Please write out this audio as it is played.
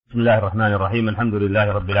بسم الله الرحمن الرحيم. الحمد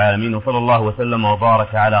لله رب العالمين، وصلى الله وسلم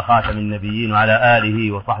وبارك على خاتم النبيين وعلى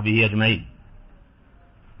آله وصحبه أجمعين.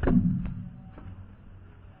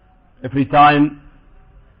 Every time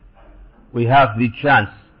we have the chance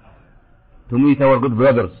to meet our good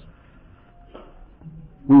brothers,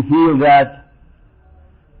 we feel that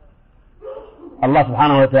Allah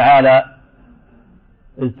subhanahu wa ta'ala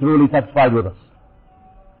is truly satisfied with us.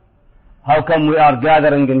 How come we are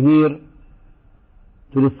gathering in here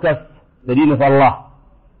to discuss the deen of Allah,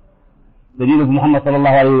 the deen of Muhammad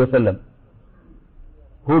sallallahu alayhi wa sallam?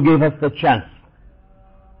 Who gave us the chance?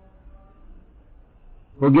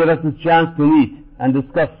 Who gave us the chance to meet and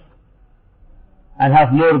discuss and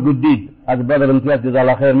have more good deeds, as Brother Imtiaz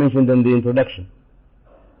Jazakallah Khair mentioned in the introduction,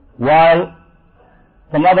 while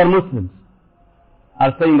some other Muslims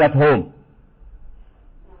are staying at home?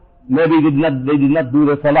 Maybe they did not do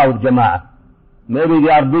the Salah with Jama'ah. Maybe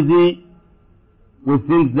they are busy with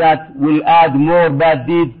things that will add more bad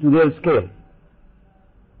deeds to their scale.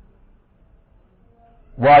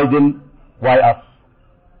 Why them? Why us?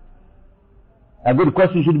 A good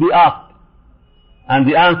question should be asked, and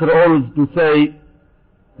the answer always to say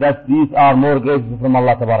that these are more graces from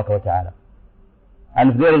Allah Tabaraka wa Ta'ala.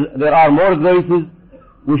 And if there are more graces,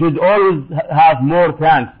 we should always have more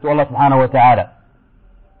thanks to Allah Subhanahu wa Ta'ala.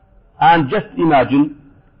 And just imagine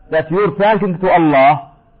that you're thanking to Allah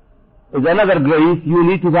is another grace you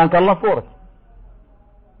need to thank Allah for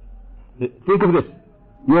it. Think of this.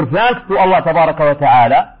 Your thanks to Allah Tabaraka wa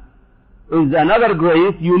Ta'ala is another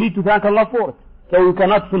grace you need to thank Allah for it. So you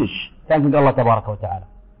cannot finish thanking Allah Tabaraka wa Ta'ala.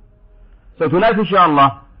 So tonight,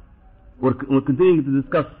 inshallah, we're continuing to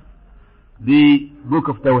discuss the book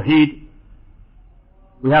of Tawheed.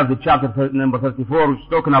 We have the chapter number 34, which is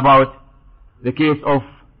talking about the case of,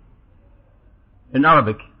 in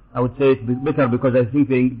Arabic, I would say it's better because I think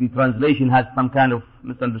the translation has some kind of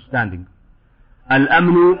misunderstanding.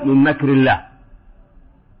 Al-amnu min makrillah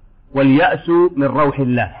wal-ya'su min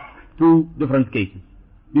rawhillah. Two different cases.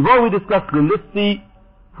 Before we discuss them, let's see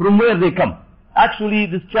from where they come. Actually,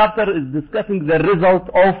 this chapter is discussing the result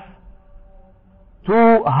of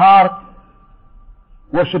two heart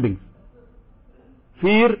worshipping: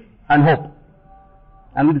 fear and hope.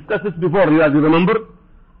 And we discussed this before, as you remember.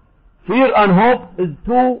 Fear and hope is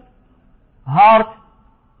two heart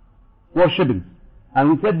worshipping. And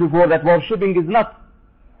we said before that worshipping is not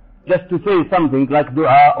just to say something like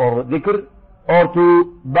dua or dhikr, or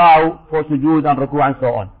to bow for sujood and ruku and so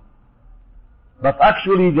on. But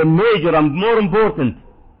actually the major and more important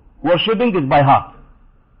worshipping is by heart.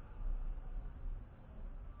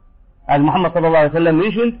 As Muhammad sallallahu alayhi wa sallam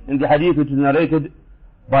mentioned in the hadith which is narrated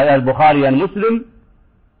by Al-Bukhari and Muslim,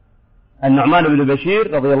 and Nu'man ibn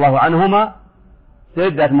Bashir radiyallahu anhuma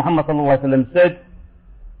said that Muhammad sallallahu alayhi wa sallam said,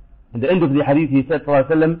 in the end of the hadith he said sallallahu alayhi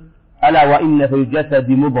wa sallam, ألا وإن في الجسد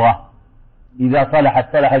مضغة إذا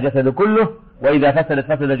صلحت صلح الجسد كله وإذا فسدت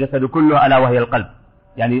فسد الجسد كله ألا وهي القلب.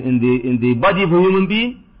 يعني in the body of a human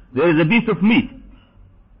being there is a piece of meat.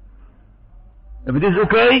 If it is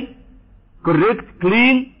okay, correct,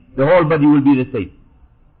 clean, the whole body will be the same.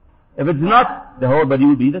 If it's not, the whole body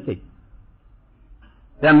will be the same.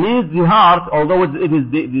 That means the heart, although it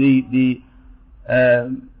is the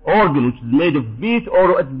organ which is made of meat,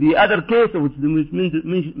 or the other case which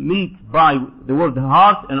meant by the word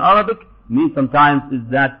heart in Arabic, means sometimes is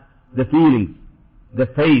that the feelings, the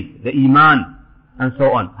faith, the iman, and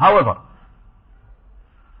so on. However,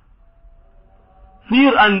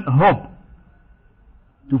 fear and hope,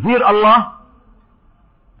 to fear Allah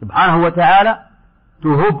subhanahu wa ta'ala,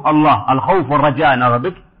 to hope Allah, al-khawf wal-raja in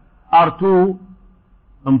Arabic, are two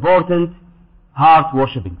important heart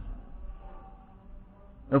worshipping.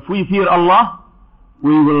 If we fear Allah,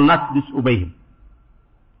 we will not disobey Him.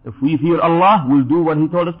 If we fear Allah, we'll do what He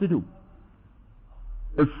told us to do.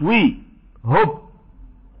 If we hope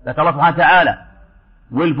that Allah subhanahu wa ta'ala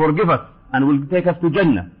will forgive us and will take us to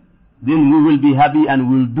Jannah, then we will be happy and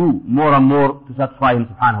will do more and more to satisfy Him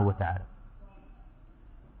subhanahu wa ta'ala.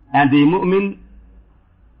 And the mu'min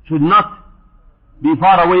should not be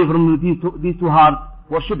far away from these two heart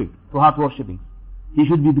worshipping. He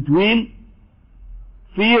should be between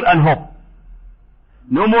fear and hope.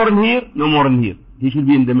 No more in here, no more in here. He should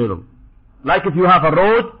be in the middle. Like if you have a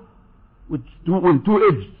road with two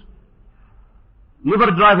edges.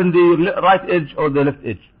 Never drive in the right edge or the left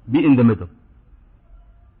edge. Be in the middle.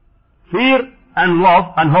 Fear and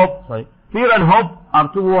fear and hope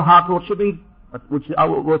are two heart worshipping,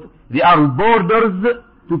 they are borders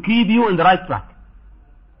to keep you in the right track.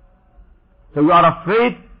 So you are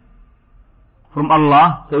afraid from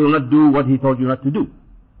Allah, so you will not do what He told you not to do.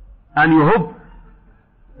 And you hope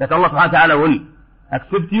that Allah subhanahu wa ta'ala will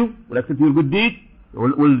accept you, will accept your good deeds,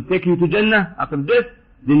 will take you to Jannah after death,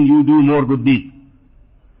 then you do more good deeds.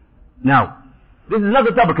 Now, this is not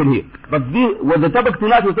the topic in here, but what the topic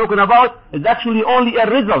tonight we're talking about is actually only a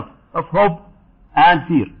result of hope and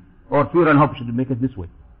fear, or fear and hope, should make it this way.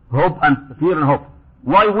 Hope and fear and hope.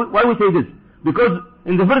 Why we say this? Because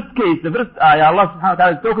in the first case, the first ayah, Allah subhanahu wa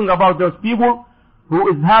ta'ala is talking about those people who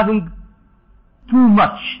is having too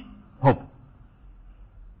much hope.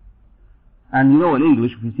 And you know in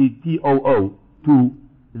English, if you see T-O-O, too,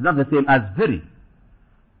 is not the same as very.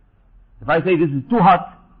 If I say this is too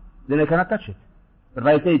hot, then I cannot touch it. But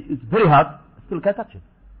if I say it's very hot, I still can't touch it.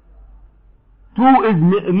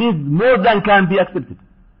 Too means more than can be accepted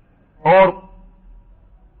or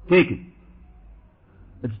taken.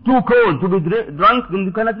 It's too cold to be drunk, then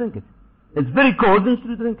you cannot drink it. It's very cold, then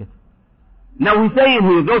you drink it. Now we say in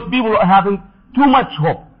here, those people are having too much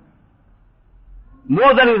hope.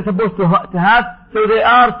 More than they're supposed to have, so they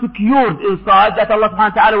are secured inside that Allah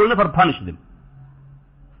subhanahu wa ta'ala will never punish them.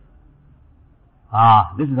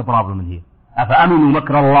 This is the problem in here. أَفَأَمِنُوا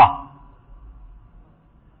مَكْرَ اللَّهِ.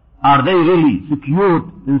 Are they really secured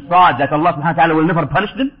inside that Allah subhanahu wa ta'ala will never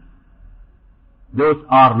punish them? Those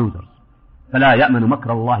are losers. فَلَا يَأْمَنُ مَكْرَ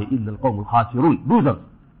اللَّهِ إِلَّا الْقَوْمُ الْخَاسِرُونَ. Losers.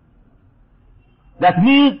 That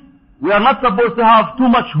means we are not supposed to have too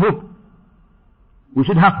much hope. We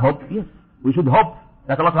should have hope, yes. We should hope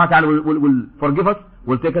that Allah subhanahu wa ta'ala will forgive us,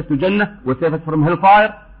 will take us to Jannah, will save us from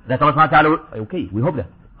hellfire, that Allah subhanahu wa ta'ala will, okay, we hope that,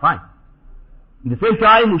 fine. At the same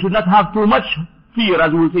time, we should not have too much fear,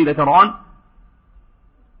 as we will see later on.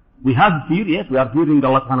 We have fear, yes, we are fearing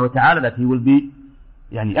Allah subhanahu wa ta'ala that He will be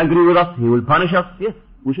angry with us, He will punish us, yes,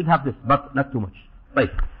 we should have this, but not too much. Right.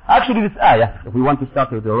 Actually this ayah, if we want to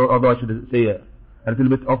start with, although I should say a little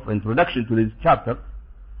bit of introduction to this chapter,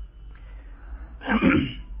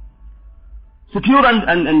 secure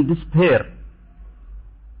and despair.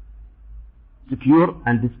 Secure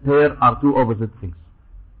and despair are two opposite things.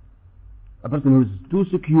 A person who is too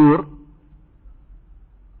secure,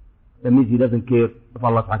 that means he doesn't care if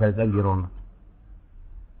Allah subhanahu wa ta'ala is angry or not.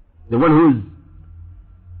 The one who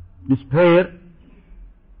is despair,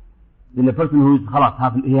 then the person who is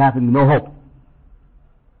he having no hope.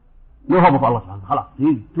 No hope of Allah subhanahu wa ta'ala.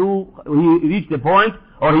 He reached the point,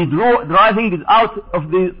 or he's driving out of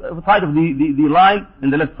the side of the line in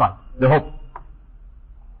the left side, the hope.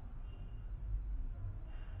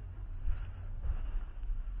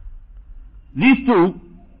 These two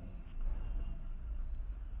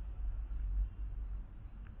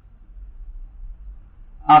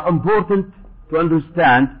are important to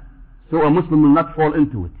understand, so a Muslim will not fall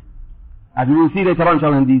into it. As we will see later on,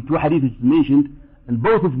 inshallah, in the two hadiths mentioned, and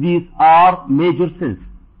both of these are major sins.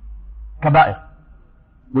 Kaba'ir.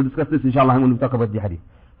 We'll discuss this inshallah when we talk about the hadith.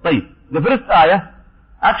 طيب, the first ayah,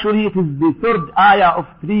 actually it is the third ayah of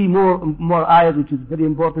three more ayahs which is very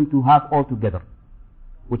important to have all together,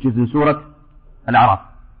 which is in Surah Al-A'raf.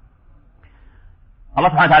 Allah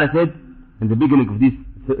subhanahu wa ta'ala said in the beginning of this,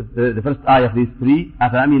 the first ayah of these three,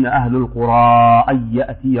 أَفَأَمِنَ أَهْلُ الْقُرَىٰ أَن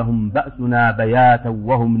يَأْتِيَهُمْ بَأْسُنَا بَيَاتًا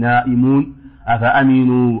وَهُمْ نَائِمُونَ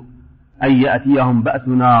أَفَأَمِنُوا أن يأتيهم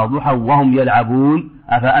بأسنا ضحى وهم يلعبون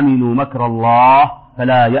أفأمنوا مكر الله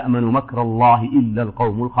فلا يأمن مكر الله إلا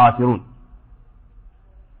القوم الخاسرون.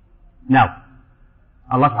 Now,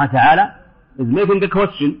 Allah subhanahu wa ta'ala is making a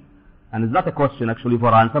question, and it's not a question actually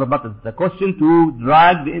for answer, but it's a question to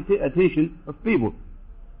drag the attention of people.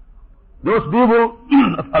 Those people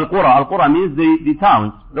of Al-Qura means the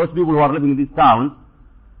towns, those people who are living in these towns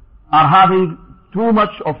are having too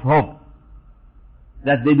much of hope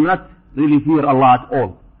that they do not really fear Allah at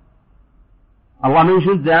all. Allah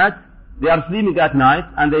mentions that they are sleeping at night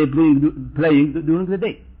and they are playing during the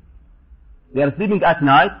day. They are sleeping at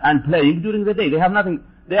night and playing during the day. They have nothing.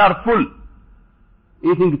 They are full.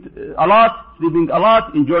 Eating a lot, sleeping a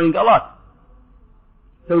lot, enjoying a lot.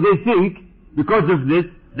 So they think, because of this,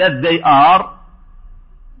 that they are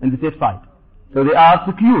in the safe side. So they are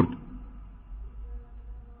secured.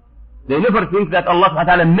 They never think that Allah subhanahu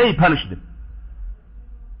wa ta'ala may punish them.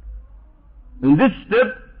 In this step,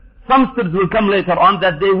 some steps will come later on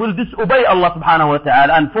that they will disobey Allah subhanahu wa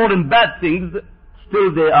ta'ala and fall in bad things,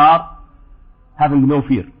 still they are having no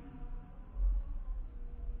fear.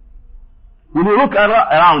 When you look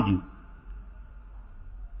around you,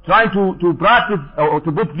 trying to practice or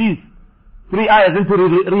to put these three ayahs into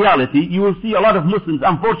reality, you will see a lot of Muslims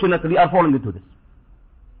unfortunately are falling into this.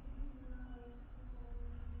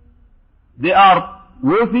 They are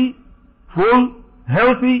wealthy, full,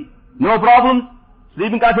 healthy, no problems,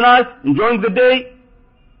 sleeping at night, enjoying the day,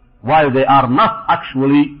 while they are not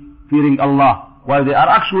actually fearing Allah, while they are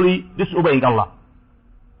actually disobeying Allah.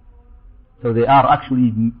 So they are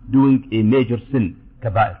actually doing a major sin,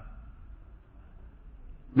 kabair.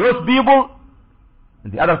 Those people,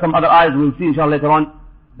 and some other ayahs we'll see inshallah later on,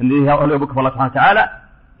 in the Holy Book of Allah subhanahu wa ta'ala,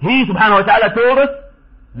 He subhanahu wa ta'ala told us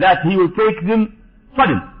that He will take them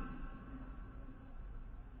sudden.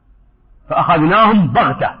 فَأَخَذْنَاهُمْ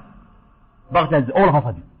بَغْتَةً. Baghta is all of a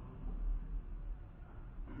sudden.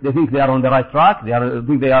 They think they are on the right track, they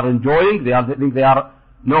think they are enjoying, they think they are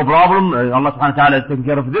no problem, Allah subhanahu wa ta'ala is taking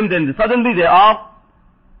care of them, then suddenly they are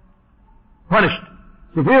punished,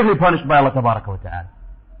 severely punished by Allah tabaraka wa ta'ala.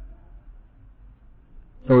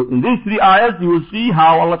 So in these three ayahs you will see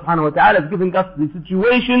how Allah subhanahu wa ta'ala is giving us the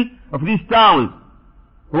situation of these towns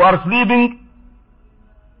who are sleeping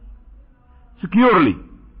securely,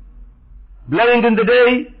 playing in the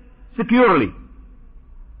day securely.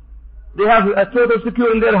 They have a total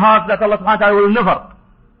security in their hearts that Allah subhanahu wa ta'ala will never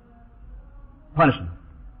punish them.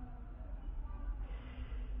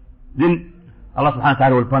 Then Allah subhanahu wa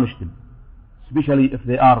ta'ala will punish them, especially if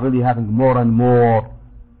they are really having more and more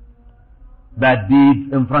bad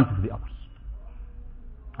deeds in front of the others.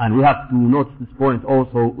 And we have to notice this point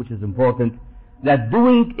also, which is important, that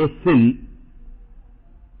doing a sin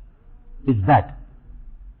is bad,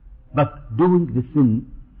 but doing the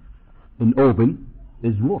sin in open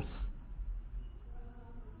is worse.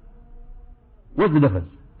 What's the difference?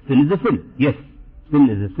 Sin is a sin. Yes, sin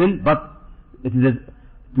is a sin, but it is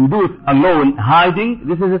to do it alone, hiding,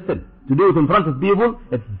 this is a sin. To do it in front of people,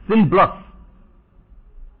 it's sin plus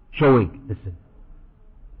showing the sin.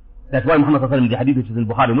 That's why Muhammad sallallahu alaihi wasallam in the hadith which is in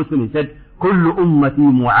Bukhari Muslim, he said, كل أمتي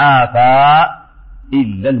معافى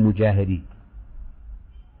إلا المجاهدين.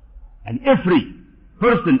 And every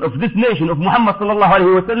person of this nation of Muhammad sallallahu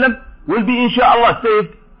alaihi wasallam will be inshallah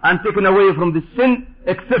saved and taken away from this sin,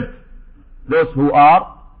 except those who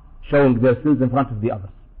are showing their sins in front of the others.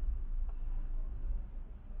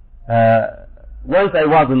 Once I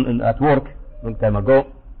was at work a long time ago,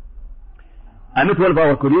 I met one of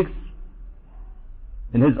our colleagues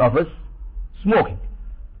in his office smoking.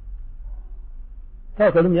 So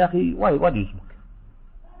I told him, Ya akhi, why do you smoke?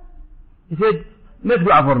 He said, make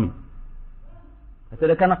dua for me. I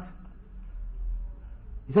said, I cannot.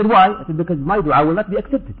 He said, why? I said, because my dua will not be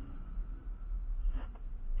accepted.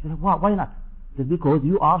 He said, why not? He said, because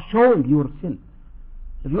you are showing your sin.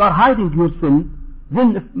 If you are hiding your sin,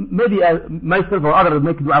 then if maybe myself or others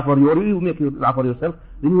make dua for you, or you make dua for yourself,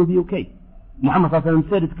 then you will be okay. Muhammad sallallahu alaihi wasallam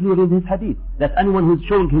said it clearly in his hadith, that anyone who is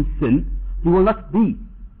showing his sin, he will not be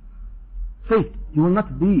saved, he will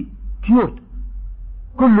not be cured.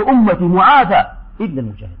 كل أمتي معافى إلا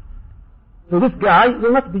المجاهد. So this guy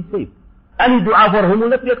will not be saved. Any dua for him will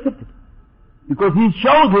not be accepted, because he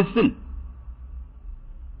showed his sin.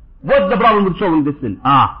 What's the problem with showing this sin?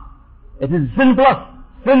 It is sin plus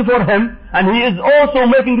sin for him, and he is also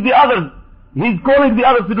making the others, he's calling the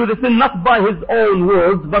others to do the sin not by his own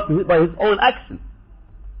words but by his own action.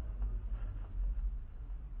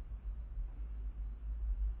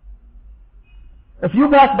 If you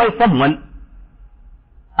pass by someone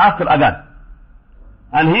after Adhan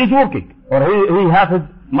and he is working, or he has his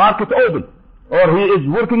market open, or he is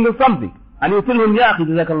working on something, and you tell him, Ya akhi,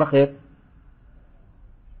 jazakallah khair,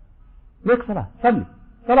 make salah, salli,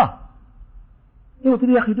 salah. He will tell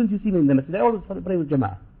you, Ya akhi, don't you see me in the masjid? I always pray with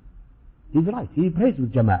Jama'ah. He's right, he prays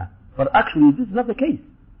with Jama'ah. But actually this is not the case.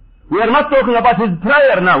 We are not talking about his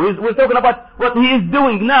prayer now. We're talking about what he is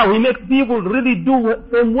doing now. He makes people really do the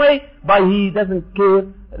same way, but he doesn't care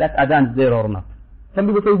that Adhan is there or not. Some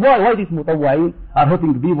people say, why these mutawwa'in are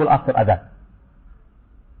hitting people after Adhan?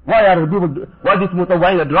 Why these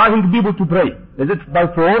mutawwa'in are driving people to pray? Is it by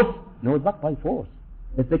force? No, it's not by force.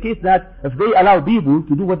 It's the case that if they allow people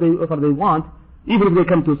to do whatever they want, even if they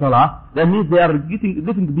come to Salah, that means they are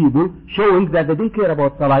getting people, showing that they don't care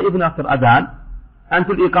about Salah even after Adhan,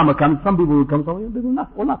 until Iqamah comes. Some people will come, some people will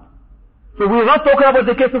not, or not. So we're not talking about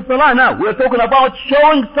the case of Salah now. We're talking about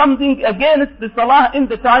showing something against the Salah in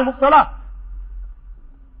the time of Salah.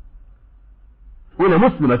 When a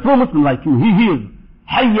Muslim, a true Muslim like you, he hears,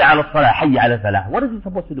 Hayya ala Salah, Hayya ala Salah. What is he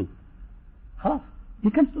supposed to do? Khalas. He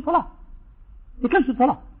comes to Salah. He comes to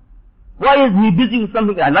Salah. Why is he busy with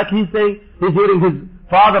something? Like he's saying, he's hearing his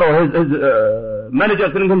father or his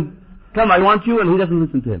manager telling him, come, I want you, and he doesn't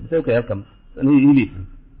listen to him. Say, okay, I'll come. And he leaves him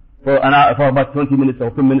for about 20 minutes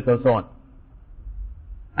or 10 minutes or so on.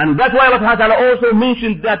 And that's why Allah Ta'ala also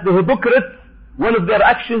mentioned that the hypocrites, one of their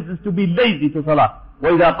actions is to be lazy to Salah.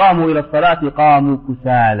 وَإِذَا قَامُوا إِلَى الصَّلَاةِ قَامُوا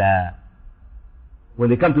كُسَالًا. When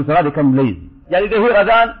they come to Salah, they come lazy. يعني they hear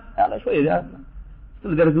Adhan, يلا شوية,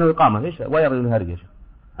 still there is no Iqamah. Why are you in a hurry?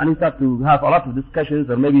 And he starts to have a lot of discussions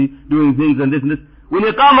or maybe doing things and this and this. When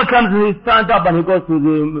Iqamah comes, he stands up and he goes to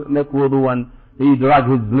the make wudu and he drags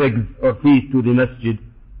his legs or feet to the masjid.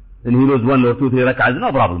 And he knows 1 or 2, 3 rak'ahs,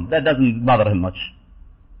 no problem. That doesn't bother him much.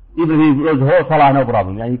 Even if he knows the whole salah, no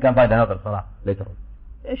problem. He can find another salah later on.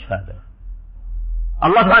 إيش هذا?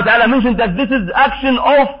 Allah subhanahu wa ta'ala mentioned that this is action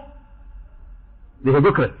of the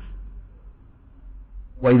hypocrites.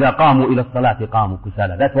 وَإِذَا قَامُوا إِلَى الصَّلَاةِ قَامُوا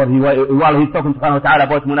كُسَالًا. That's what while he's talking subhanahu wa ta'ala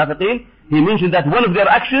about munafiqeen, he mentioned that one of their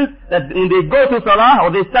actions, that when they go to salah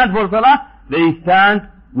or they stand for salah, they stand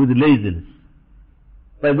with laziness.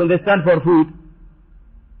 But when they stand for food,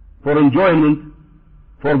 for enjoyment,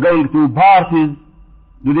 for going to parties,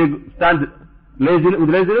 do they stand with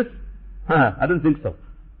laziness? I don't think so.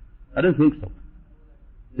 I don't think so.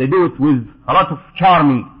 They do it with a lot of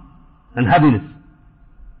charming and happiness.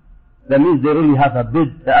 That means they really have a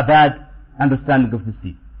bad understanding of the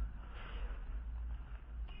sea.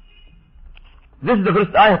 This is the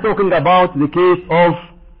first ayah talking about the case of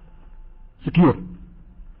secure.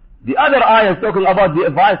 The other ayah is talking about the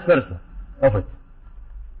vice versa of it.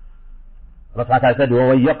 Allah subhanahu wa ta'ala said,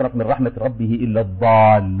 وَمَنْ يَقْنَطْ مِنْ رَحْمَةِ رَبِّهِ إِلَّا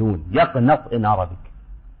الضَّالُّونَ. يَقْنَطْ in Arabic.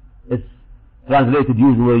 It's translated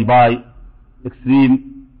usually by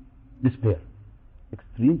extreme despair.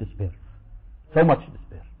 Extreme despair. So much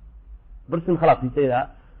despair. Person khalas, he says,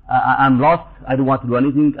 I'm lost, I don't want to do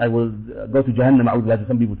anything, I will go to Jahannam, a'udhu billah.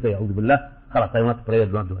 Some people say, a'udhu billah, khalas, I don't want to pray, I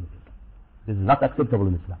don't want to do anything. This is not acceptable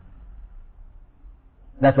in Islam.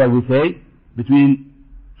 That's why we say, between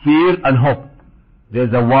fear and hope,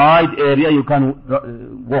 there's a wide area you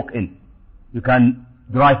can walk in. You can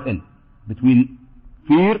drive in. Between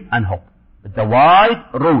fear and hope. It's a wide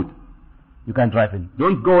road you can drive in.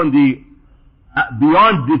 Don't go in the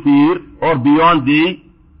beyond the fear or beyond the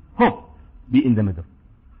hope. Be in the middle.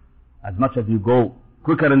 As much as you go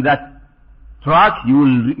quicker in that track, you will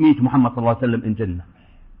meet Muhammad sallallahu alaihi wasallam in Jannah.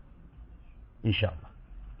 Inshallah.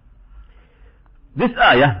 This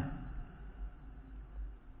ayah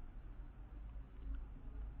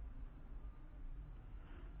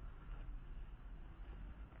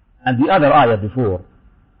and the other ayah before,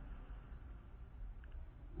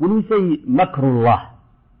 when we say makrullah,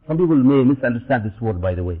 some people may misunderstand this word,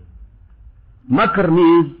 by the way. Makr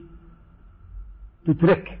means to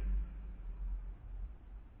trick.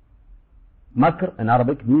 Makr in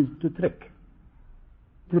Arabic means to trick.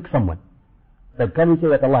 Trick someone. But can we say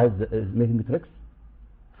that Allah is making tricks?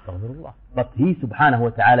 But He subhanahu wa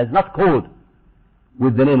ta'ala is not called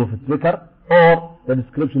with the name of a tricker or the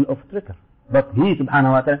description of a tricker. But He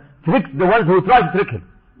subhanahu wa ta'ala tricks the ones who try to trick Him.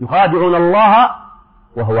 يخادعون الله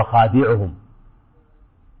وهو خادعهم.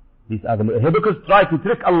 These are the hypocrites try to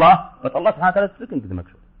trick Allah, but Allah subhanahu wa ta'ala is tricking them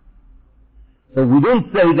actually. So we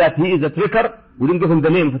don't say that He is a tricker, we didn't give Him the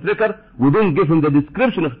name of a tricker, we didn't give Him the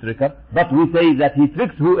description of a tricker, but we say that He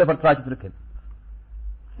tricks whoever tries to trick Him.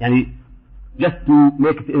 Yani, just to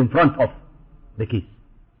make it in front of the case.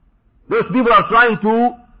 Those people are trying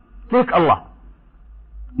to trick Allah.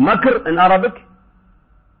 Makr in Arabic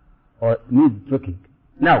means tricking.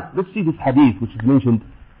 Now, let's see this hadith which is mentioned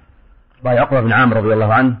by Aqra bin Amr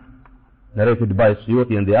radiallahu anhu, narrated by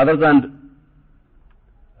Suyuti and the others, and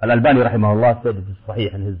Al-Albani rahimahullah said it is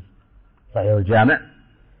sahih in his Sahih al-Jami'.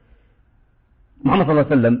 Muhammad sallallahu alayhi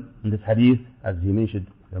wa sallam in this hadith, as he mentioned,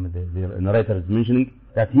 the narrator is mentioning,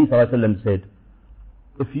 that he sallallahu alayhi wa sallam said,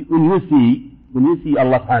 when you see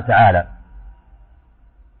Allah subhanahu wa ta'ala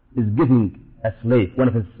is giving a slave, one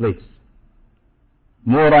of his slaves,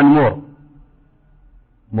 more and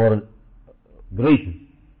more graces,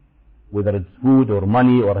 whether it's food or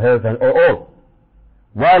money or health or all,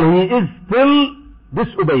 while he is still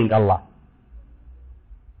disobeying Allah.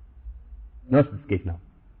 Notice this case now.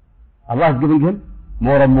 Allah is giving him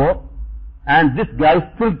more and more, and this guy is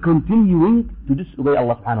still continuing to disobey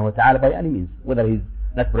Allah subhanahu wa ta'ala by any means, whether he's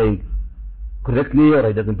not praying correctly, or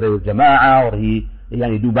he doesn't pray with jama'ah, or he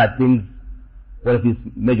do bad things, whether he's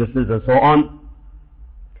major sins and so on.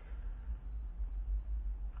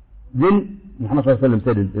 Then Muhammad sallallahu alayhi wa sallam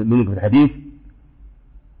said in the meaning of the hadith,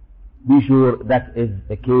 be sure that is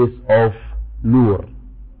a case of lure.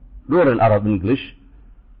 Lure in Arab English,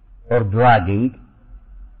 or dragging,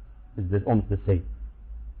 is almost the same.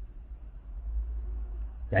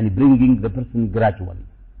 Yani bringing the person gradually.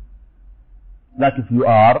 Like if you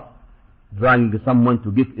are dragging someone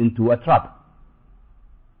to get into a trap.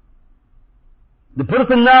 The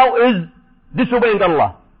person now is disobeying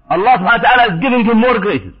Allah. Allah subhanahu wa ta'ala is giving him more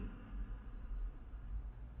graces.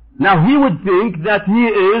 Now he would think that he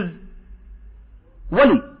is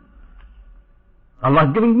wali. Allah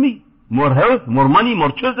is giving me more health, more money,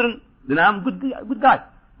 more children, then I'm good guy.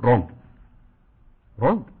 Wrong.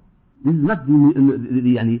 Wrong. This is not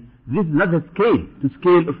this is not the scale to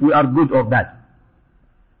scale if we are good or bad.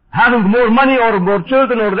 Having more money or more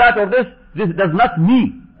children or that or this does not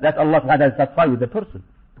mean that Allah is satisfied with the person.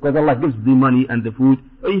 Because Allah gives the money and the food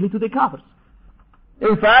even to the kafirs.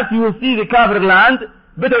 In fact, you will see the kafir land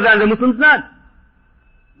better than the Muslims land.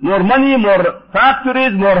 More money, more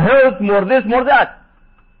factories, more health, more this, more that.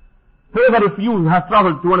 However, if you have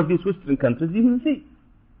traveled to one of these Western countries, you will see.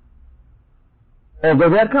 Although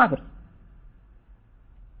they are kafirs.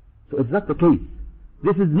 So it's not the case.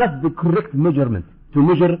 This is not the correct measurement to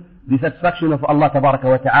measure the satisfaction of Allah Tabaraka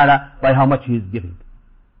wa Ta'ala by how much He is giving.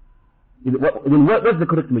 What's the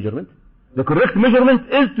correct measurement? The correct measurement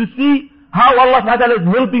is to see how Allah Subhanahu wa Ta'ala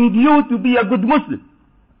is helping you to be a good Muslim.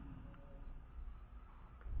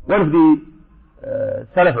 One of the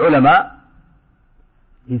Salaf ulama,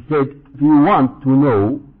 he said, if you want to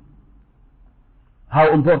know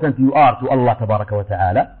how important you are to Allah Tabaraka wa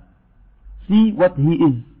Ta'ala, see what He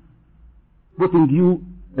is putting you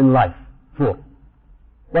in life for.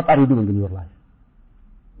 What are you doing in your life?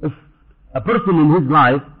 If a person in his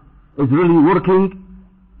life is really working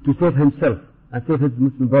to save himself and save his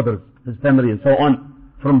Muslim brothers, his family and so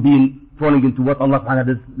on, from falling into what Allah Subhanahu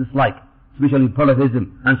wa Ta'ala dislike, especially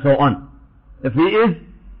polytheism and so on. If he is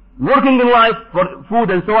working in life for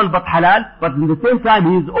food and so on, but halal, but in the same time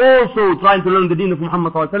he is also trying to learn the deen of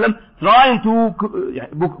Muhammad sallallahu alaihi wasallam, trying to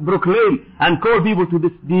proclaim and call people to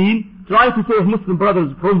this deen, trying to save Muslim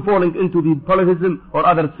brothers from falling into the polytheism or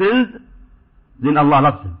other sins, then Allah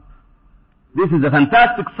loves him. This is a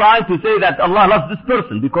fantastic sign to say that Allah loves this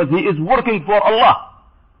person because he is working for Allah.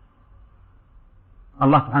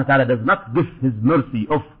 Allah subhanahu wa ta'ala does not give his mercy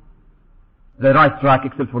of the right track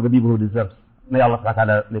except for the people who deserve. May Allah subhanahu wa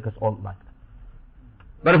ta'ala make us all like that.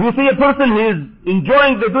 But if you see a person who is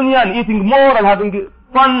enjoying the dunya and eating more and having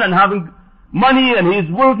fun and having money and he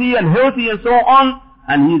is wealthy and healthy and so on,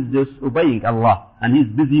 and he is just obeying Allah and he is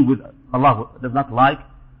busy with Allah does not like,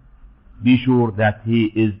 be sure that he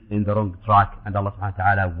is in the wrong track, and Allah subhanahu wa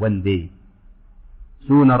ta'ala one day,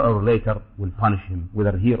 sooner or later, will punish him,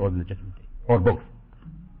 whether here or in the judgment day, or both.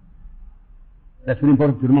 That's very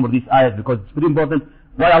important to remember these ayahs, because it's very important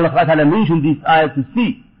why Allah subhanahu wa ta'ala mentioned these ayahs, to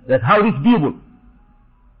see that how these people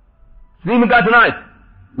sleeping at night,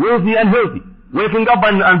 wealthy and healthy, waking up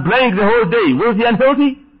and playing the whole day, wealthy and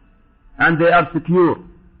healthy, and they are secure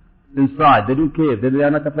inside. They don't care. They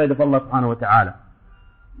are not afraid of Allah subhanahu wa ta'ala.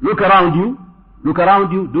 Look around you.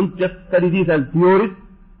 Don't just study these as theories.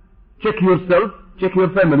 Check yourself, check your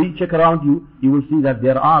family, check around you. You will see that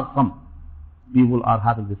there are some people are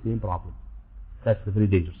having the same problem. That's very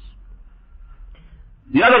dangerous.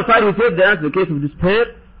 The other side, we said that the case of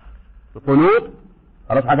despair, the qunut.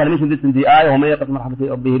 Allah subhanahu wa ta'ala mentioned this in the ayah, وَمَا يَقَتْ مَرْحَمَةِ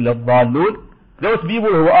رَبِّهِ لَلضَّالُّونَ. Those people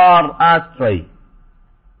who are astray,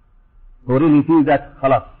 who really feel that,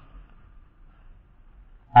 khalas,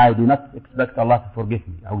 I do not expect Allah to forgive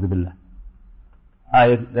me. A'udhu billah.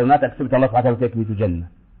 I do not expect Allah to take me to Jannah.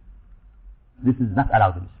 This is not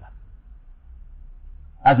allowed in Islam.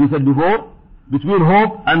 As we said before, between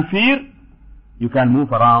hope and fear, you can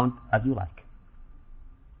move around as you like.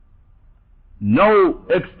 No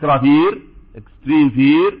extra fear, extreme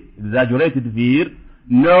fear, exaggerated fear,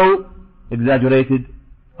 no exaggerated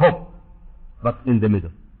hope, but in the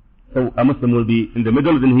middle. So a Muslim will be in the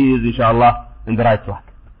middle, then he is inshallah in the right track.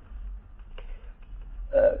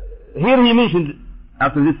 Here he mentioned,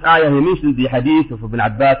 after this ayah, he mentioned the hadith of Ibn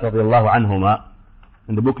Abbas radiallahu anhuma.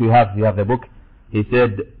 In the book you have the book. He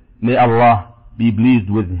said, may Allah be pleased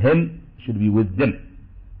with him, should be with them.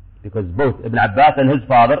 Because both Ibn Abbas and his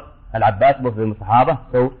father, Al-Abbas, both of them Sahaba,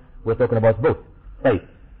 so we're talking about both. Right.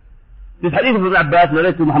 This hadith of Ibn Abbas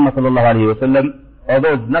narrated to Muhammad sallallahu alayhi wa sallam,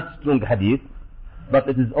 although it's not strong hadith, but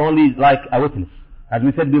it is only like a witness. As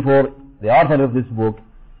we said before, the author of this book,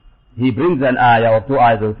 he brings an ayah or two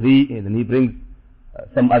ayahs or three, and then he brings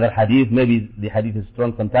some other hadith. Maybe the hadith is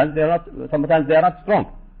strong, sometimes they are not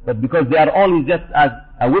strong. But because they are only just as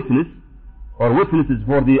a witness, or witnesses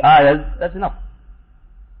for the ayahs, that's enough.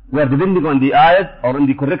 We are depending on the ayahs or on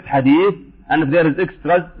the correct hadith, and if there is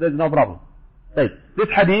extras, there's no problem. Right. This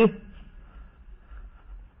hadith,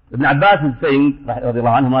 Ibn Abbas is saying,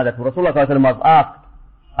 radiallahu anhuma, that Rasulullah sallallahu alayhi wa sallam was asked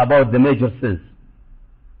about the major sins.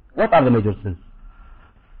 What are the major sins?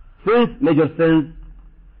 Sins, major sins,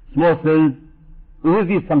 small sins, we use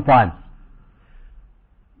these sometimes.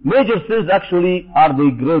 Major sins actually are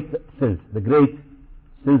the great sins, the great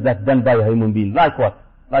sins that done by a human being. Like what?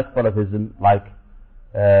 Like polytheism, like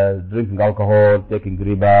drinking alcohol, taking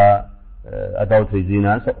riba, adultery,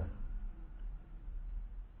 zina, and so on.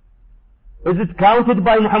 Is it counted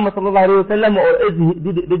by Muhammad sallallahu alayhi wa sallam, or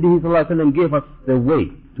did he sallallahu alayhi wa sallam give us the way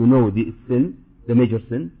to know the sin, the major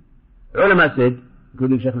sin? Ulama said,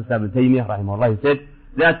 including Shaykh al-Islam ibn Taymiyyah rahimahullah, he said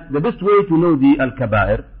that the best way to know the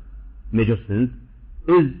al-kaba'ir, major sins,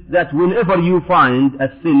 is that whenever you find a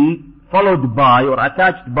sin followed by or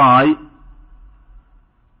attached by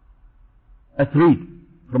a threat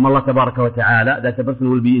from Allah tabaraka wa ta'ala, that the person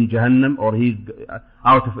will be in Jahannam, or he's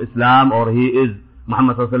out of Islam, or he is,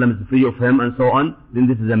 Muhammad sallallahu alayhi wa sallam is free of him, and so on, then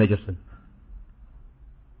this is a major sin.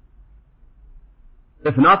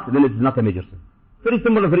 If not, then it is not a major sin. Very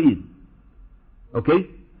simple and very easy. Okay?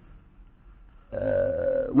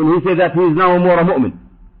 When he says that he is now more a mu'min,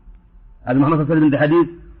 as Muhammad sallallahu alayhi wa sallam in the hadith,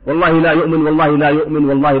 والله لا يؤمن والله لا يؤمن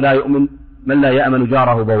والله لا يؤمن من لا يأمن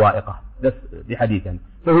جاره بوائقه. That's the hadith.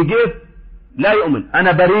 So he gave لا يؤمن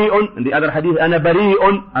أنا بريء, in the other hadith أنا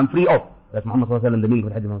بريء, I'm free of. That's Muhammad sallallahu alayhi wa sallam, the meaning of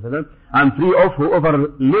the hadith of Muhammad sallallahu alayhi wa sallam. I'm free of whoever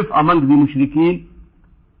live among the mushrikeen.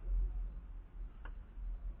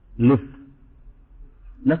 Live.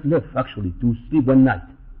 Not live, actually, to sleep one night.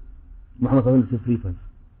 Muhammad sallallahu alayhi wa sallam is free from.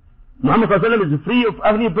 Muhammad sallallahu alayhi wa sallam is free of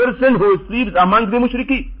every person who sleeps among the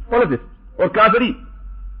mushrikeen, polytheists or kafiri.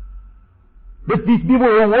 But these people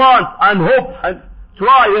who want and hope and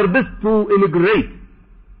try their best to immigrate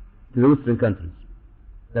to the Western countries,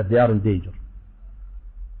 that they are in danger.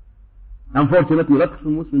 Unfortunately, lots of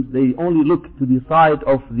Muslims, they only look to the side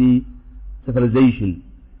of the civilization,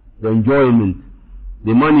 the enjoyment,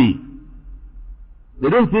 the money. They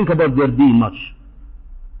don't think about their deen much.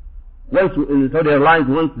 Once in Saudi Airlines,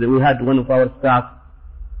 once we had one of our staff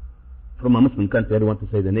from a Muslim country, I don't want to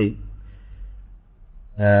say the name.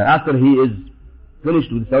 After he is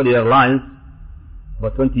finished with Saudi Airlines,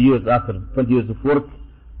 about 20 years after 20 years of work,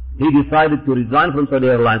 he decided to resign from Saudi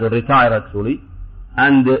Airlines, or retire actually,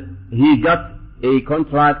 and he got a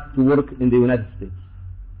contract to work in the United States.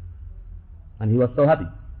 And he was so happy.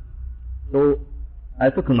 So I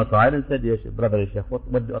took him aside and said, yes, brother Sheikh, what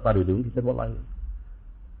are you doing? He said, well,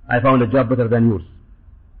 I found a job better than yours.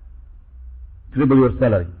 Triple your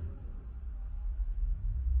salary.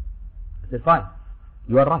 I said, fine,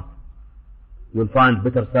 you are right. You'll find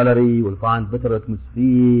better salary, you will find better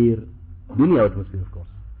atmosphere, dunya atmosphere, of course.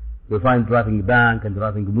 You'll find driving a bank and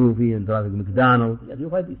driving a movie and driving McDonald's. Yes, you'll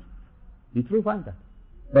find this. You will find that.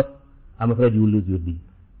 But I'm afraid you will lose your deen.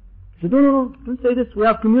 He said, no, don't say this. We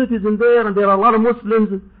have communities in there and there are a lot of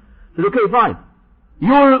Muslims. I said, okay, fine.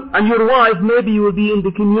 You and your wife, maybe you will be in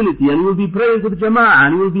the community and you will be praying with Jama'ah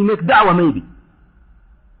and you will be make da'wah maybe.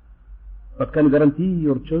 But can you guarantee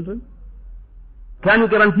your children? Can you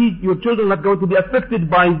guarantee your children not going to be affected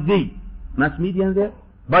by the mass media in there?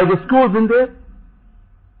 By the schools in there?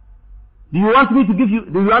 Do you want me to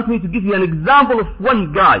give you an example of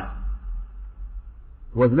one guy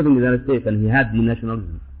who was living in the United States and he had the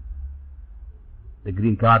nationalism, the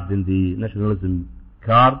green card and the nationalism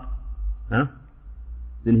card,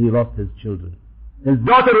 then he lost his children. His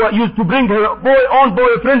daughter used to bring her own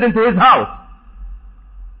boyfriend into his house.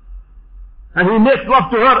 And he makes love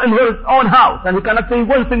to her in her own house, and he cannot say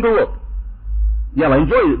one single word. Yalla,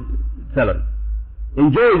 enjoy salary.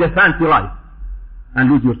 Enjoy the fancy life, and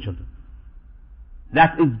lose your children.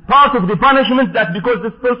 That is part of the punishment, that because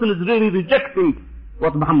this person is really rejecting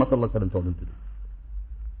what Muhammad sallallahu alaihi wasallam told him to do.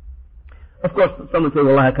 Of course, someone says,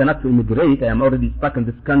 well, I cannot immigrate. I am already stuck in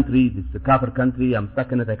this country. This is a kafir country. I'm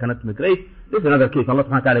stuck in it. I cannot immigrate. This is another case. Allah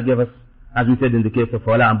subhanahu wa ta'ala gave us, as we said in the case of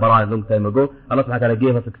Wala and Bara a long time ago, Allah subhanahu wa ta'ala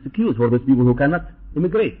gave us excuse for those people who cannot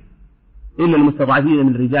immigrate. إِلَّا الْمُسْتَضْعَفِينَ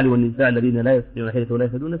مِنْ الرِّجَالِ وَالنِّسَاءِ الَّذِينَ لَا يَسْتَطِيعُونَ حِيلَةً وَلَا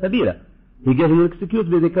يَهْتَدُونَ سَبِيلًا. He gave them an excuse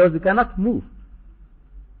because they cannot move.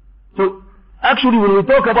 So, actually when we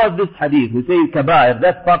talk about this hadith, we say kaba'ir,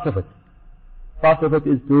 that's part of it. Part of it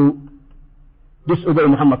is to disobey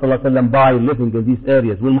Muhammad sallallahu alaihi wasallam by living in these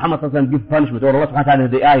areas. When Muhammad sallallahu alaihi wasallam gives punishment, or Allah subhanahu wa ta'ala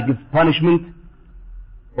in the ayah gives punishment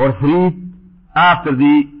or freed after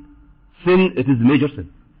the sin, it is major sin.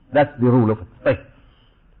 That's the rule of it. Right.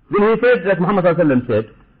 Then he said that Muhammad sallallahu alaihi wasallam said,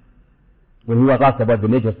 when he was asked about the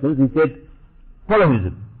major sins, he said,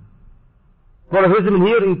 polytheism. Polytheism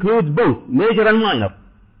here includes both major and minor,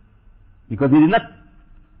 because he did not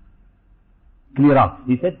clear out.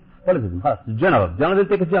 He said polytheism, general. General,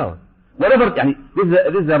 take it general. Whatever, this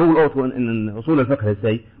is a rule also in Usul al-Fiqh, they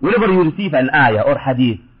say, whenever you receive an ayah or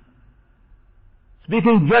hadith,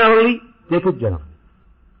 speaking generally, take it generally.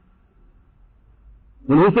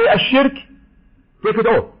 When we say a shirk, take it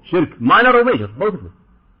all. Shirk, minor or major, both of them.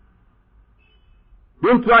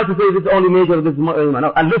 Don't try to say this is only major, this is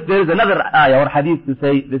minor, unless there is another ayah or hadith to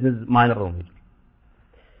say this is minor or major.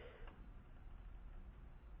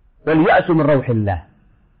 فَلْيَأْسُ مِنْ رَوْحِ اللَّهِ.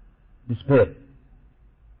 Despair.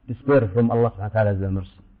 Despair from Allah subhanahu wa ta'ala's mercy.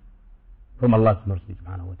 from Allah's mercy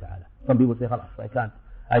subhanahu wa ta'ala. Some people say,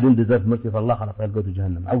 I don't deserve mercy of Allah, I'll go to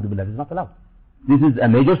Jahannam. A'udhu billah, this is not allowed. This is a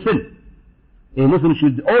major sin. A Muslim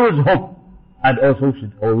should always hope and also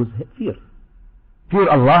should always fear. Fear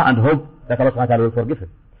Allah and hope that Allah subhanahu wa ta'ala will forgive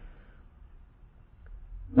him.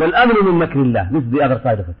 وَالْأَمْنُ مِنْ مَكْرِ اللَّهِ. This is the other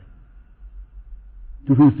side of it.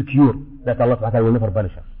 To feel secure that Allah subhanahu wa ta'ala will never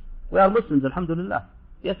punish us. We are Muslims, alhamdulillah.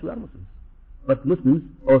 Yes, we are Muslims. But Muslims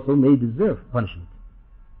also may deserve punishment.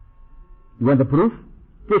 You want the proof?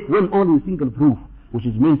 Take one only single proof, which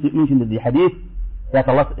is mentioned in the hadith that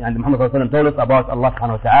Allah and Muhammad told us about Allah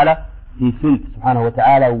subhanahu wa ta'ala. He sent subhanahu wa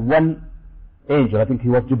ta'ala one angel, I think he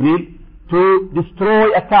was Jibreel, to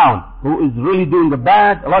destroy a town who is really doing a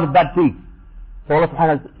lot of bad things. So Allah subhanahu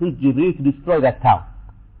wa ta'ala sent Jibreel to destroy that town.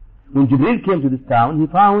 When Jibreel came to this town, he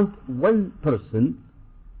found one person,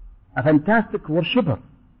 a fantastic worshipper.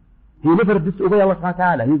 He never disobeyed Allah subhanahu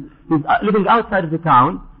wa ta'ala. He's living outside of the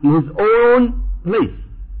town in his own place,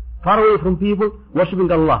 far away from people, worshipping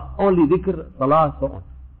Allah. Only dhikr, salah, so on.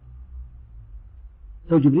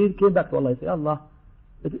 So Jibreel came back to Allah and said, Allah,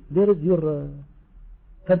 there is your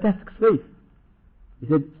fantastic space. He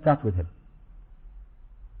said, start with him.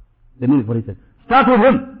 The meaning of what he said. Start with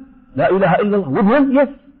him. La ilaha illallah. With him? Yes.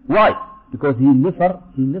 Why? Because he never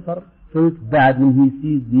feels bad when he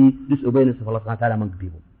sees the disobedience of Allah subhanahu wa ta'ala among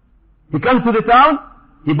people. He comes to the town,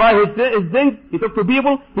 he buys his things, he talks to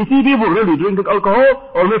people, he sees people really drinking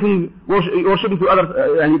alcohol or making worshipping to other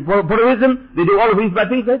terrorism, they do all of these bad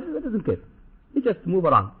things, he doesn't care. He just move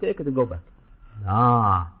around, take it and go back.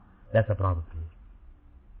 That's a problem here.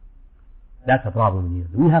 That's a problem here.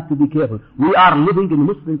 We have to be careful. We are living in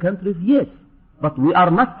Muslim countries, yes, but we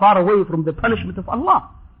are not far away from the punishment of Allah.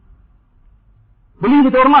 Believe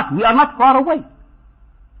it or not, we are not far away.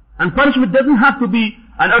 And punishment doesn't have to be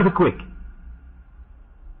an earthquake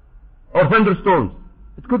or thunderstorms.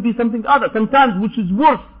 It could be something other, sometimes which is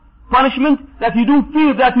worse. Punishment that you do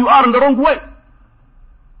feel that you are in the wrong way.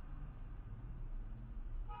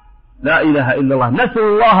 La ilaha illallah.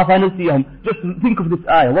 Nasallah fanasiyahum. Just think of this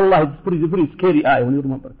ayah. Wallah, it's pretty scary ayah when you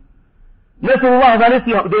remember it. Nasallah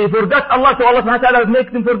fanasiyahum. They forgot Allah, so Allah subhanahu wa ta'ala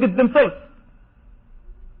makes them forget themselves.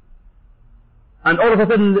 And all of a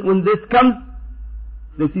sudden, when this comes,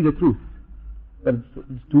 they see the truth. But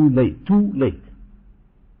it's too late to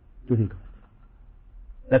think of it.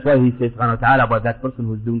 That's why he says subhanahu wa ta'ala about that person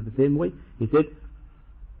who's doing the same way. He said,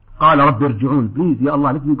 قال رب ارجعون. Please, Ya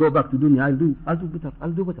Allah, let me go back to dunya. I'll do better.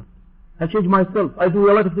 I'll change myself. I do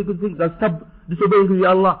a lot of good things. I'll stop disobeying you, Ya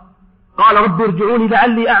Allah. قال رب ارجعوني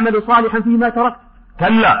لعلي أعمل صالحا فيما تركت.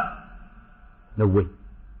 كلا. No way.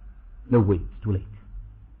 It's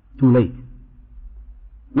too late.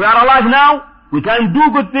 We are alive now. We can do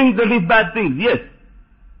good things and leave bad things, yes.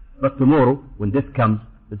 But tomorrow, when death comes,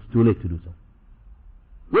 it's too late to do so.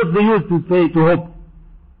 What's the use to say, to hope,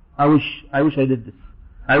 I wish I did this.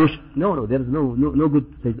 I wish, no, there is no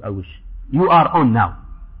good to say, I wish. You are on now.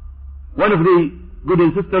 One of the good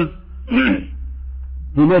sisters,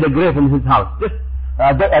 he made a grave in his house. Just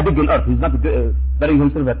a dig in earth. He's not burying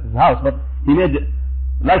himself at his house, but he made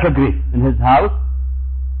like a grave in his house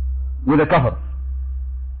with a cover.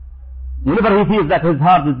 Whenever he feels that his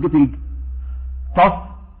heart is getting tough,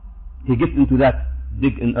 he gets into that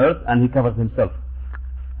dig in earth and he covers himself.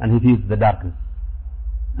 And he feels the darkness.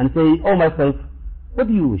 And he say, oh myself, what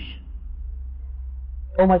do you wish?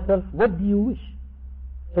 Oh myself, what do you wish?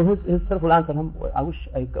 So his self will answer him, I wish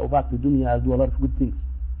I go back to dunya, I'll do a lot of good things.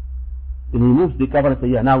 Then he moves the cover and say,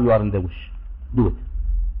 yeah, now you are in the wish. Do it.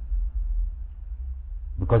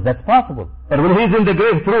 Because that's possible. But when he's in the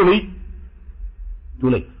grave truly,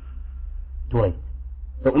 too late. So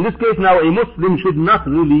in this case now, a Muslim should not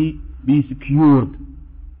really be secured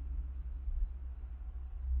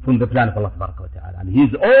from the plan of Allah subhanahu wa ta'ala. And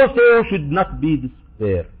he also should not be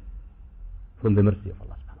despair from the mercy of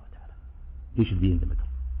Allah subhanahu wa ta'ala. He should be in the middle.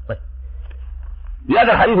 Right. The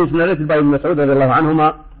other hadith is narrated by Ibn Mas'ud radiallahu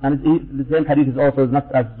anhuma, and the same hadith is also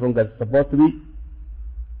not as strong as it's supposed to be.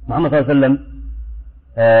 Muhammad sallallahu alayhi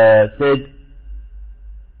wa sallam said,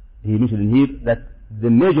 he mentioned in here, that the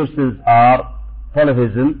major sins are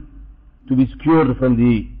polytheism, to be secured from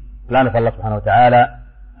the plan of Allah subhanahu wa ta'ala,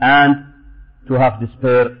 and to have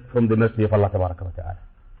despair from the mercy of Allah tabaraka wa ta'ala.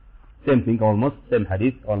 Same thing almost, same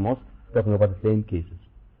hadith almost, talking about the same cases.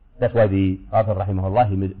 That's why the author rahimahullah,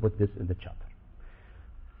 he put this in the chapter.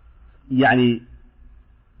 Yani,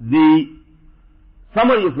 the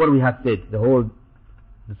summary of what we have said, the whole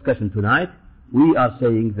discussion tonight, we are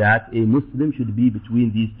saying that a Muslim should be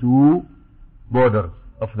between these two borders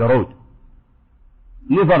of the road.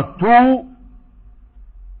 Never too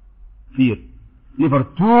fear, never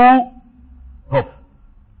too hope.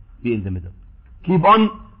 be in the middle. Keep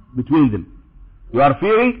on between them. You are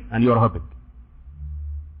fearing and you are hoping.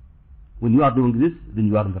 When you are doing this, then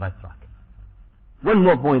you are on the right track. One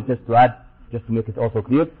more point just to add, just to make it also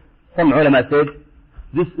clear. Some ulama said,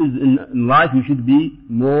 this is in life you should be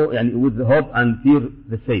more with hope and fear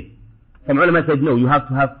the same. Some ulama said, no, you have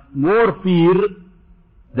to have more fear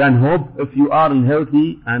than hope if you are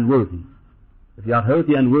healthy and wealthy. If you are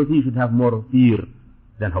healthy and wealthy, you should have more fear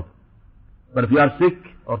than hope. But if you are sick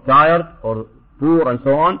or tired or poor and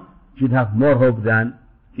so on, you should have more hope than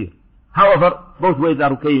fear. However, both ways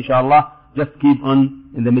are okay, inshallah. Just keep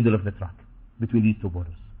on in the middle of the track between these two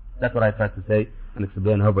borders. That's what I tried to say and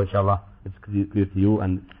explain. I hope, inshallah, it's clear to you.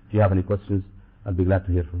 And if you have any questions, I'll be glad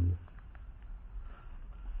to hear from you.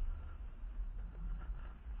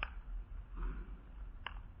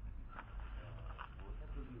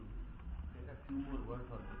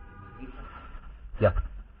 Yeah.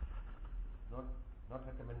 Not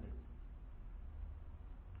recommending.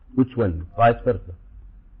 Which one? Vice versa.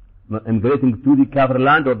 Immigrating to the Kafir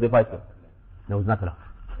land or the vice versa? No, it's not allowed.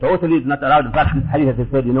 Totally it's not allowed. In fact, this hadith, as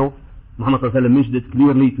I said, Muhammad sallallahu alaihi wasallam mentioned it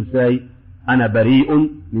clearly to say, أنا بريء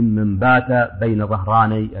ممن بات بين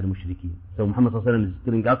ظهراني المشركين. So Muhammad sallallahu alaihi wasallam is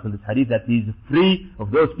telling us in this hadith that he is free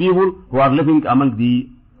of those people who are living among the